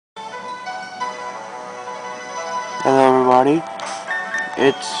Hello everybody,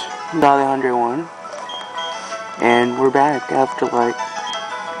 it's Dolly101, and we're back after like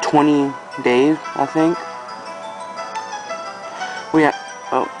 20 days, I think.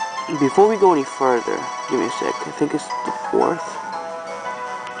 Before we go any further, give me a sec, I think it's the 4th?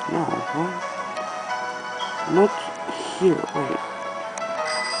 No, what? I'm not here,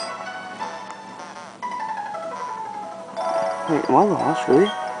 wait, am I lost, really?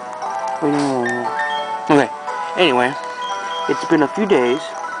 Wait, no. Okay, anyway, it's been a few days,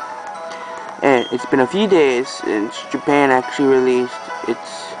 since Japan actually released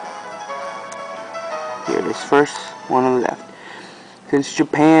its, here it is, first one on the left. Since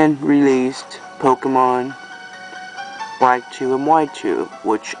Japan released Pokemon Black 2 and White 2,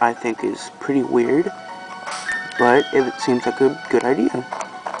 which I think is pretty weird, but it seems like a good idea.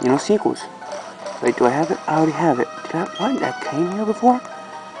 You know, sequels. Wait, do I have it? I already have it. What? I came here before?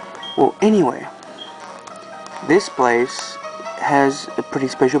 Well, anyway, this place has a pretty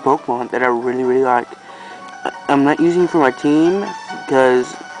special Pokemon that I really like. I'm not using it for my team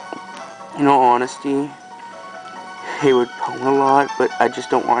because, in all honesty, it would pwn a lot, but I just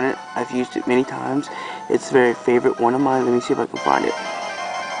don't want it. I've used it many times. It's a very favorite one of mine. Let me see if I can find it.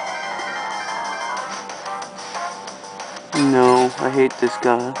 No, I hate this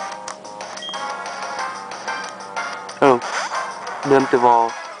guy. Oh, Blimp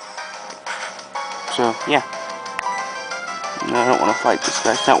Evolve. So, yeah. No, I don't want to fight this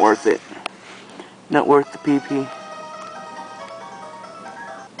guy. It's not worth it. Not worth the PP.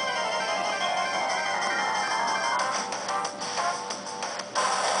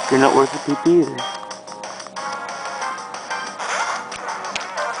 You're not worth the PP either.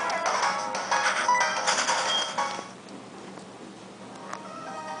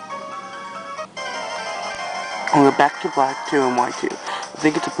 I'll go back to Black 2 and White 2. I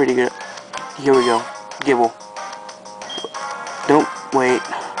think it's a pretty good... Here we go. Gibble. Don't wait.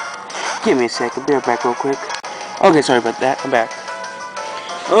 Give me a sec. I'll be right back real quick. Okay, sorry about that. I'm back.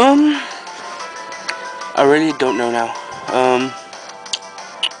 I really don't know now.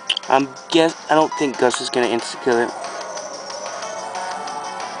 I don't think Gus is gonna insta-kill it.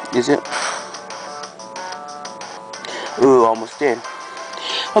 Is it? Ooh, almost did.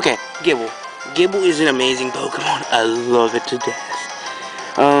 Okay, Gibble. Gibble is an amazing Pokemon. I love it to death.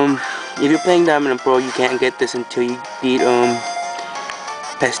 If you're playing Diamond and Pearl, you can't get this until you beat,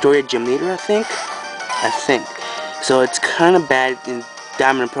 Pastoria Gym Leader, I think. So it's kind of bad in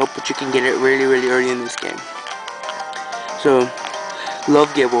Diamond and Pearl, but you can get it really early in this game. So,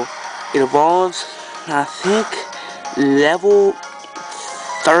 love Gibble. It evolves, I think, level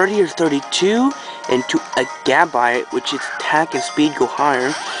 30 or 32 into a Gabite, which its attack and speed go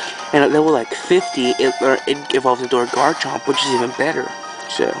higher. And at level like 50, it evolves into a Garchomp, which is even better.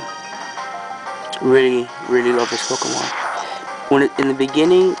 So, really love this Pokemon. In the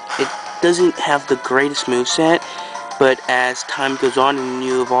beginning, it doesn't have the greatest moveset, but as time goes on and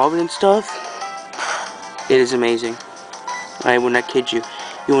you evolve it and stuff, it is amazing. I will not kid you.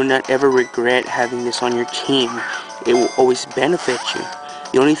 You will not ever regret having this on your team. It will always benefit you.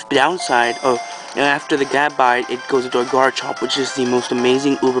 The only downside, after the Gabite, it goes into a Garchomp, which is the most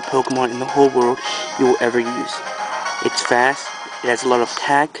amazing Uber Pokemon in the whole world you will ever use. It's fast, it has a lot of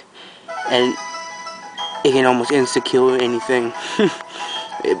attack, and it can almost insta-kill anything,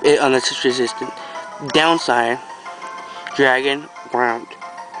 unless it's resistant. Downside, Dragon, Ground.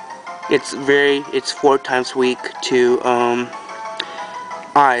 It's 4 times weak to,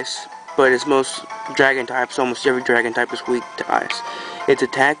 Ice, but it's most Dragon types, almost every Dragon type is weak to Ice. Its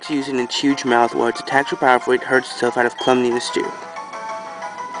attacks using its huge mouth, while its attacks are powerful, it hurts itself out of clumsiness too.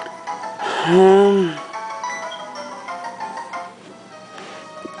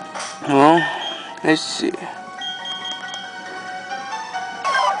 Well, let's see.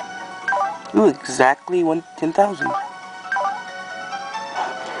 Ooh, exactly 10,000.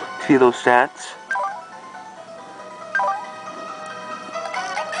 See those stats?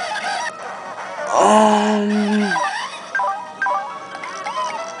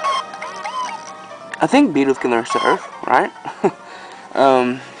 I think Beetles can learn Surf, right?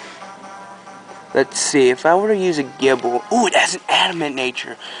 Let's see, if I were to use a Gibble... Ooh, it has an adamant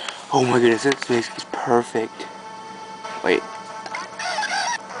nature! Oh my goodness, this makes it perfect. Wait.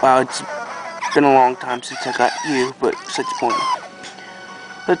 Wow, it's been a long time since I got you, but such a point.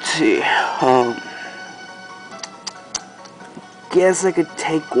 Let's see, guess I could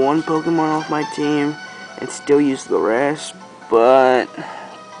take one Pokemon off my team and still use the rest, but...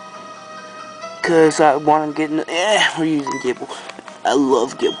 Because I want to get we're using Gibble. I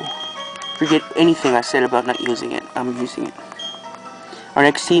love Gibble. Forget anything I said about not using it. I'm using it. Our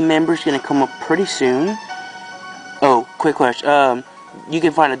next team member is going to come up pretty soon. quick question. You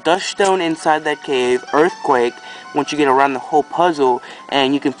can find a dust stone inside that cave, earthquake, once you get around the whole puzzle,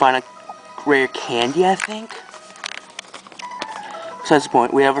 and you can find a rare candy, I think. So that's the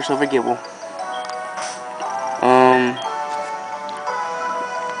point. We have ourselves a Gibble.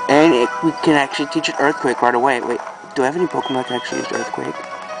 And we can actually teach it earthquake right away. Wait, do I have any Pokemon that can actually use earthquake?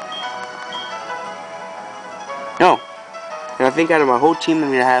 No. And I think out of my whole team that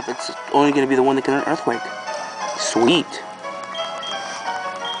we have, it's only going to be the one that can learn earthquake. Sweet.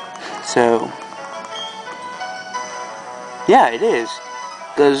 So, yeah, it is.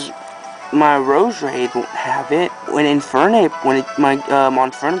 Because my Roserade won't have it. When Infernape, my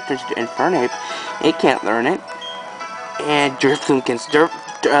Monferno turns to Infernape, it can't learn it. And Drifloon can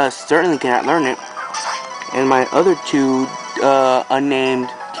certainly cannot learn it. And my other two unnamed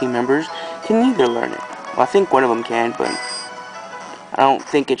team members can neither learn it. Well, I think one of them can, but I don't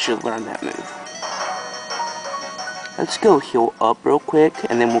think it should learn that move. Let's go heal up real quick,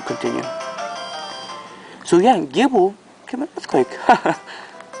 and then we'll continue. So yeah, Gibble can earthquake.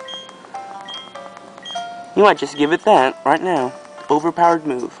 You might just give it that right now. Overpowered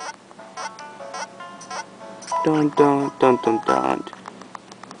move. Dun dun dun dun dun.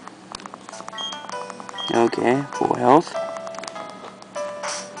 Okay, full health.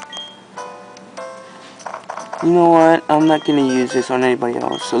 You know what? I'm not gonna use this on anybody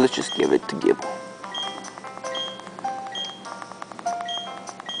else, so let's just give it to Gibble.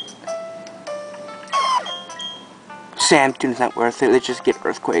 Sandtoon's not worth it. Let's just get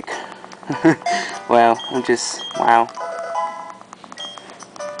Earthquake. Wow, wow.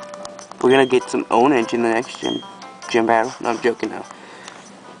 We're gonna get some ownage in the next gym battle. No, I'm joking now.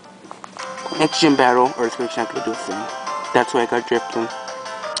 Next gym battle, Earthquake's not gonna do a thing. That's why I got Drifloon.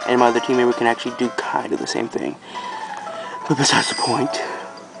 And my other team member can actually do kind of the same thing. But besides the point.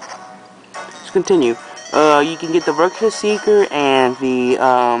 Let's continue. You can get the Virtuous Seeker and the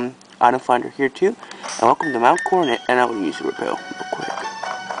Item Finder here too. And welcome to Mount Coronet, and I will use the Repel real quick.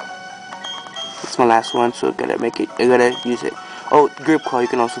 It's my last one, so I gotta use it. Oh, Grip Claw you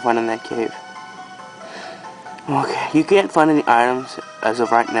can also find in that cave. Okay, you can't find any items as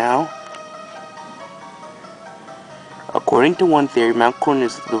of right now. According to one theory, Mount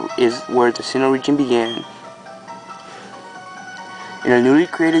Coronet is where the Sinnoh region began. In a newly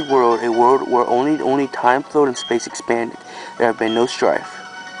created world, a world where only time flowed and space expanded, there have been no strife.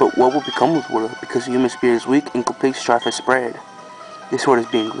 But what will become of the world? Because the human spirit is weak and complete strife has spread. This world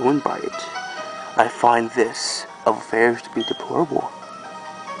is being ruined by it. I find this of affairs to be deplorable.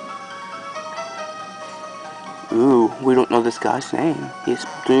 Ooh, we don't know this guy's name. He has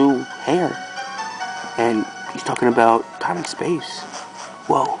blue hair. And he's talking about time and space.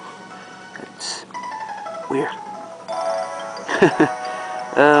 Whoa. That's weird.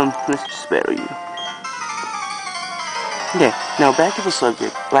 Let's just battle you. Okay, now back to the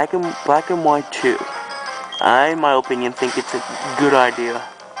subject. Black and White 2. I, in my opinion, think it's a good idea.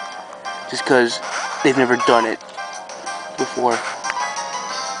 Just because they've never done it before.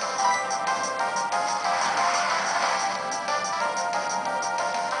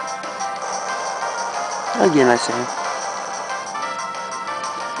 Again, I say,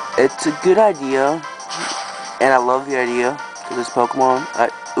 it's a good idea, and I love the idea, because this Pokemon,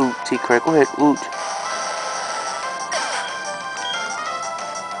 ooh, see, critical hit, ooh.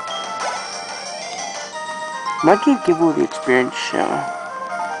 Might give Gibble the experience show,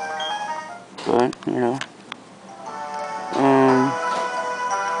 but, you know,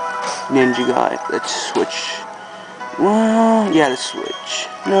 Ninja Guy, let's switch. Well, yeah, let's switch.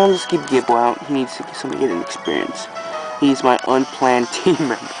 No, let's keep Gibble out. He needs to get somebody get an experience. He's my unplanned team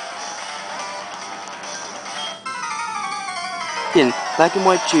member. Again, Black and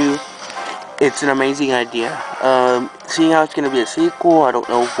White 2, it's an amazing idea. Seeing how it's going to be a sequel, I don't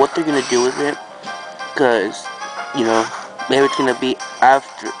know what they're going to do with it. Because, you know, maybe it's going to be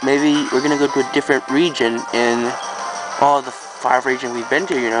after, maybe we're going to go to a different region in all the 5 regions we've been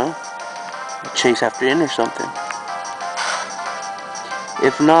to, you know. Chase after it or something.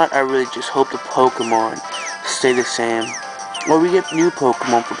 If not, I really just hope the Pokemon stay the same. Or we get new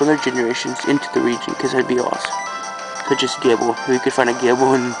Pokemon from other generations into the region, because that'd be awesome. Such as Gibble. We could find a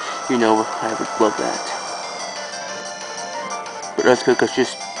Gibble and, you know, I would love that. But Earthquake was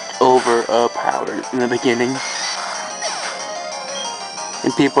just overpowered in the beginning.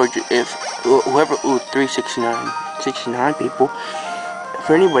 And people are whoever, 69 people.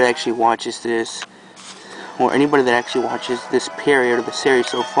 For anybody that actually watches this, or anybody that actually watches this period of the series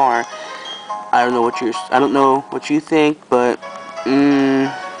so far, I don't know what you think, but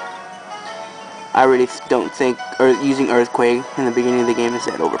I really don't think using Earthquake in the beginning of the game is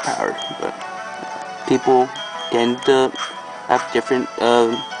that overpowered. But people tend to have different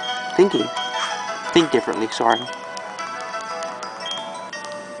thinking. Think differently, sorry.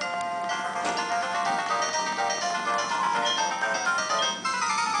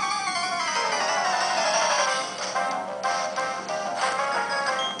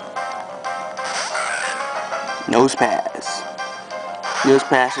 Nose pass. Nose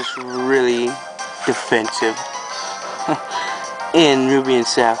pass is really defensive. In Ruby and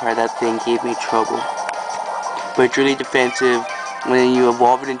Sapphire, that thing gave me trouble. But it's really defensive when you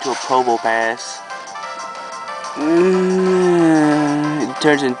evolve it into a Probo Pass. It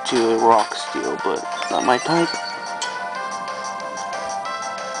turns into a Rock Steel, but not my type.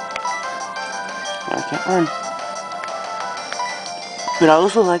 I can't run. But I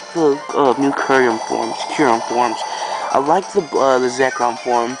also like the new Kyurem forms. I like the Zekrom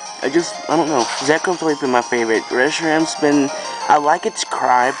form. I don't know. Zekrom's always been my favorite. Reshiram's been, I like its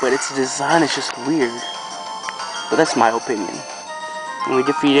cry, but its design is just weird. But that's my opinion. And we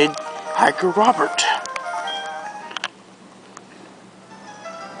defeated Hiker Robert.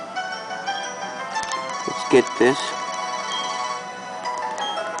 Let's get this.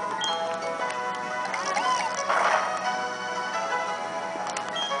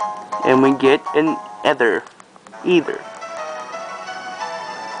 And we get an Ether.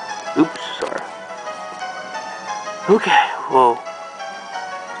 Oops, sorry. Okay, whoa.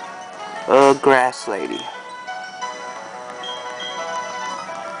 Grass lady.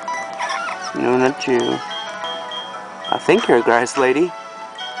 No, not you. I think you're a grass lady.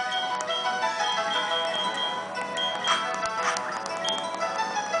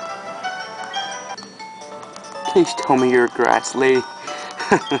 Please tell me you're a grass lady.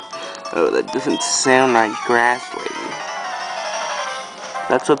 Oh, that doesn't sound like grass lady.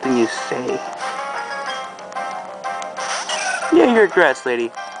 That's something you say. Yeah, you're a grass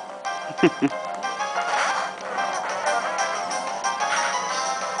lady.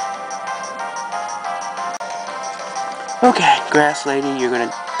 Okay, grass lady, you're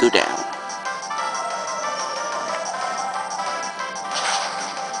gonna go down.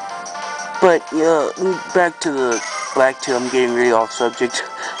 But, back to the Black Tail, I'm getting really off subject.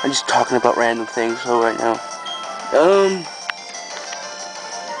 I'm just talking about random things, so right now.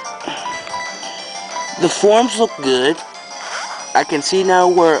 The forms look good. I can see now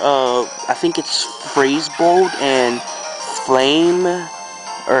where, I think it's Freeze Bolt and Flame,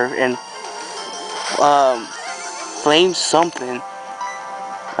 Flame something.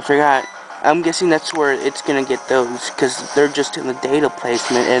 I forgot. I'm guessing that's where it's gonna get those, because they're just in the data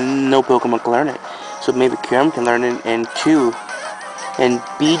placement and no Pokemon can learn it. So maybe Kyurem can learn it in 2, and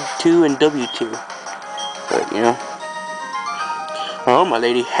B2 and W2. But, you know. Oh, my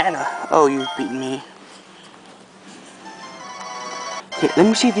lady Hannah. Oh, you've beaten me. Okay, let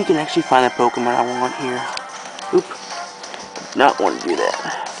me see if you can actually find the Pokemon I want here. Oop. Not want to do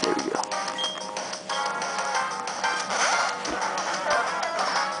that. There we go.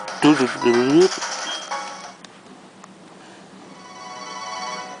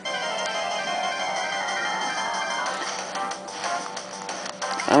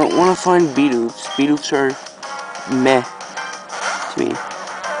 I don't want to find Beedoots. Beedoots are meh to me.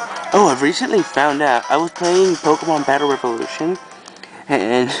 Oh, I've recently found out. I was playing Pokemon Battle Revolution,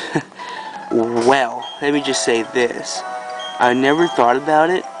 and well, let me just say this. I never thought about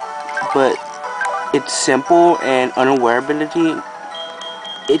it, but it's simple and unaware ability.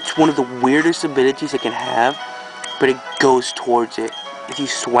 It's one of the weirdest abilities it can have, but it goes towards it. If you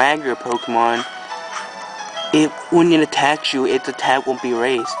swag your Pokemon, when it attacks you, its attack won't be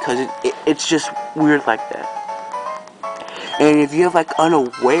raised, because it's just weird like that. And if you have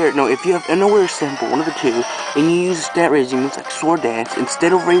if you have unaware simple, one of the two, and you use stat raising moves like Sword Dance,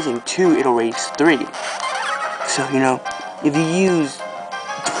 instead of raising 2, it'll raise 3. So, if you use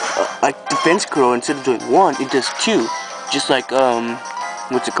Defense Curl, instead of doing 1, it does 2. Just like,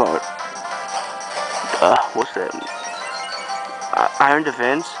 what's it called? What's that? Iron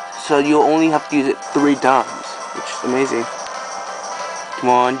Defense. So you'll only have to use it 3 times, which is amazing. Come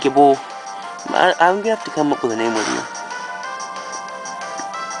on, Gibble. I'm gonna have to come up with a name with you.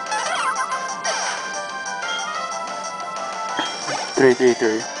 Three.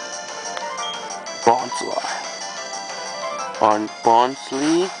 Bonsly. On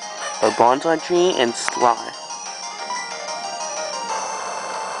Bonsly, or Bonsly Tree, and Sly.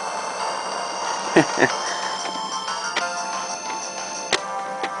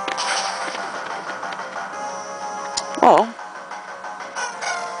 Well,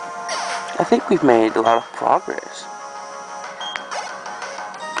 I think we've made a lot of progress.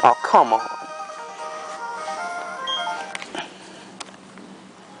 Oh, come on.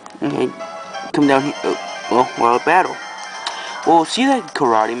 Okay, come down here. Oh. well, wild battle. Well, see that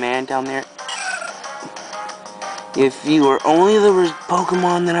karate man down there? If you were only the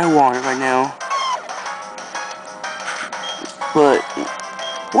Pokemon that I wanted right now. But,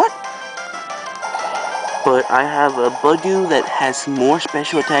 what? But I have a Budew that has more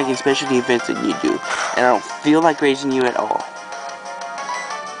special attack and special defense than you do. And I don't feel like raising you at all.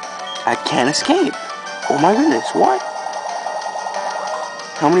 I can't escape. Oh my goodness, what?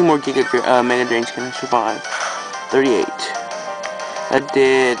 How many more Mega Drains can I survive? 38.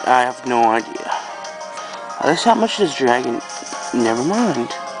 I have no idea. That's how much does Dragon... Never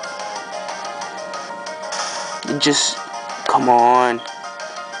mind. Just... Come on.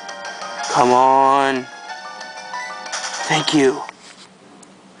 Come on. Thank you.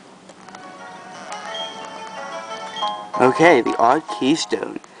 Okay, the Odd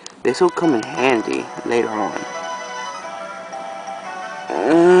Keystone. This will come in handy later on.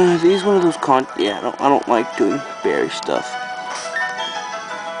 These one of those yeah, I don't like doing berry stuff.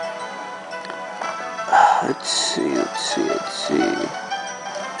 Let's see.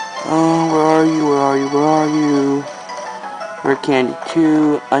 Oh, where are you? Rare Candy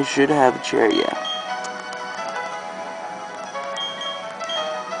 2. I should have a chair, yeah.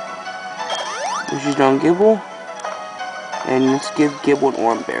 This is on Gibble. And let's give Gibble an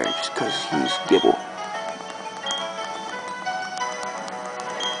Orange Berry, just because he's Gibble.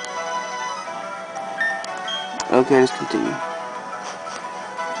 Okay, let's continue.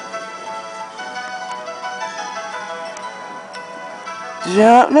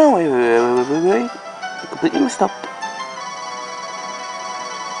 No, wait. I completely messed up.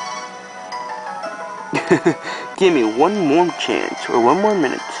 Give me one more chance, or one more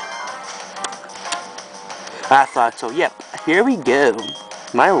minute. I thought so. Yep, here we go.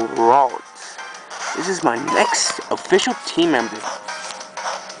 My Ralts. This is my next official team member.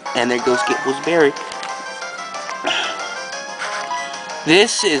 And there goes Gibble's Berry.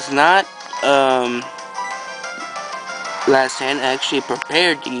 This is not, last hand actually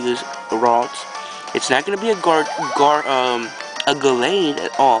prepared to use Ralts. It's not going to be a Gallade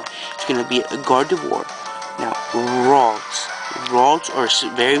at all. It's going to be a Gardevoir. Now, Ralts are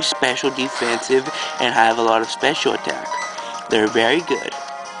very special defensive and have a lot of special attack. They're very good.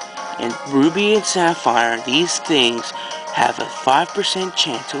 In Ruby and Sapphire, these things have a 5%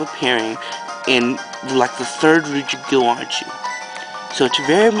 chance of appearing in like the third route you go on to. So it's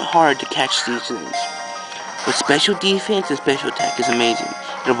very hard to catch these things. But special defense and special attack is amazing.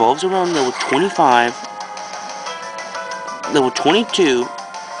 It evolves around level 25, level 22,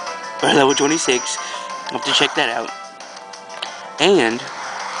 or level 26. I'll have to check that out. And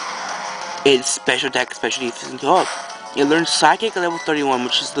its special attack and special defense go up. It learns Psychic at level 31,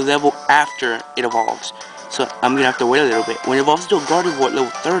 which is the level after it evolves. So I'm gonna have to wait a little bit. When it evolves to a Gardevoir at level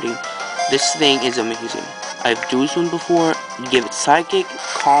 30, this thing is amazing. I've used one before. You give it Psychic,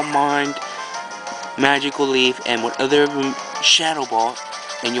 Calm Mind, Magical Leaf, and what other Shadow Ball,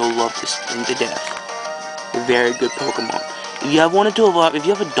 and you'll love this thing to death. Very good Pokemon. If you have wanted to evolve, if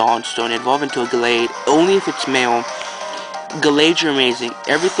you have a Dawnstone, evolve into a Gallade, only if it's male. Gallades are amazing.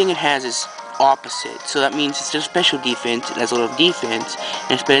 Everything it has is opposite. So that means instead of special defense, it has a lot of defense.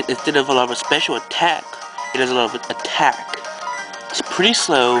 And instead of a lot of special attack, it has a lot of attack. It's pretty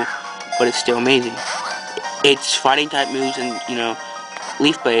slow, but it's still amazing. It's fighting type moves and, you know,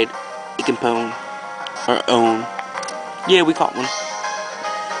 Leaf Blade, it can pwn. Or own. Yeah, we caught one.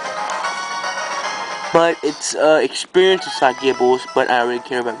 But it's experience is like Gibble's, but I don't really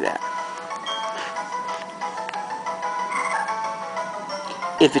care about that.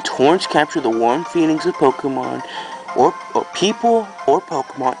 If its horns capture the warm feelings of Pokemon, or people, or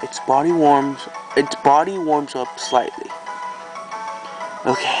Pokemon, its body warms up slightly.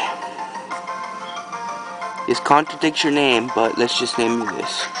 Okay. This contradicts your name, but let's just name you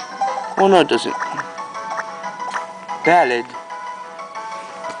this. Oh no, it doesn't. Valid.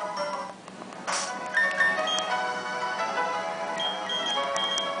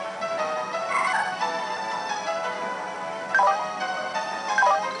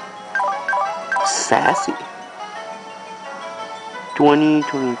 Sassy. 20,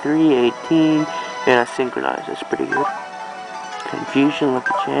 23, 18, and I synchronize. That's pretty good. Confusion,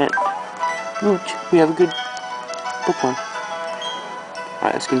 lucky chant. Root. We have a good Pokemon.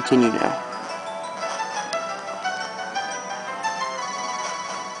 Alright, let's continue now.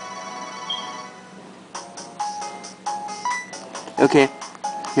 Okay,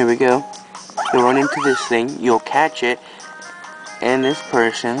 here we go. You'll run into this thing, you'll catch it, and this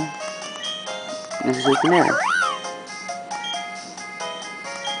person is like an error.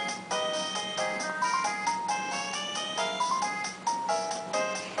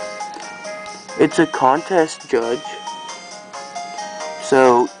 It's a contest judge.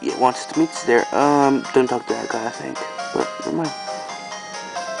 So, yeah, wants to meet us there. Don't talk to that guy, I think. But, never mind.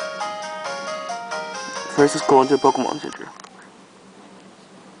 First, let's go into the Pokemon Center.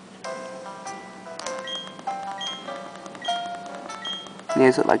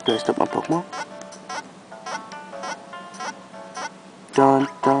 Is it like dressed up my Pokemon? Dun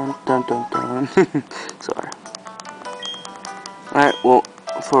dun dun dun dun. Sorry. Alright, well,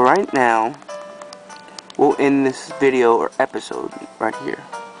 for right now, we'll end this video or episode right here.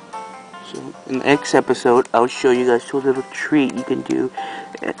 So, in the next episode, I'll show you guys a little treat you can do.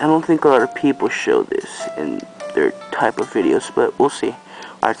 I don't think a lot of people show this in their type of videos, but we'll see.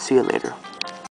 Alright, see you later.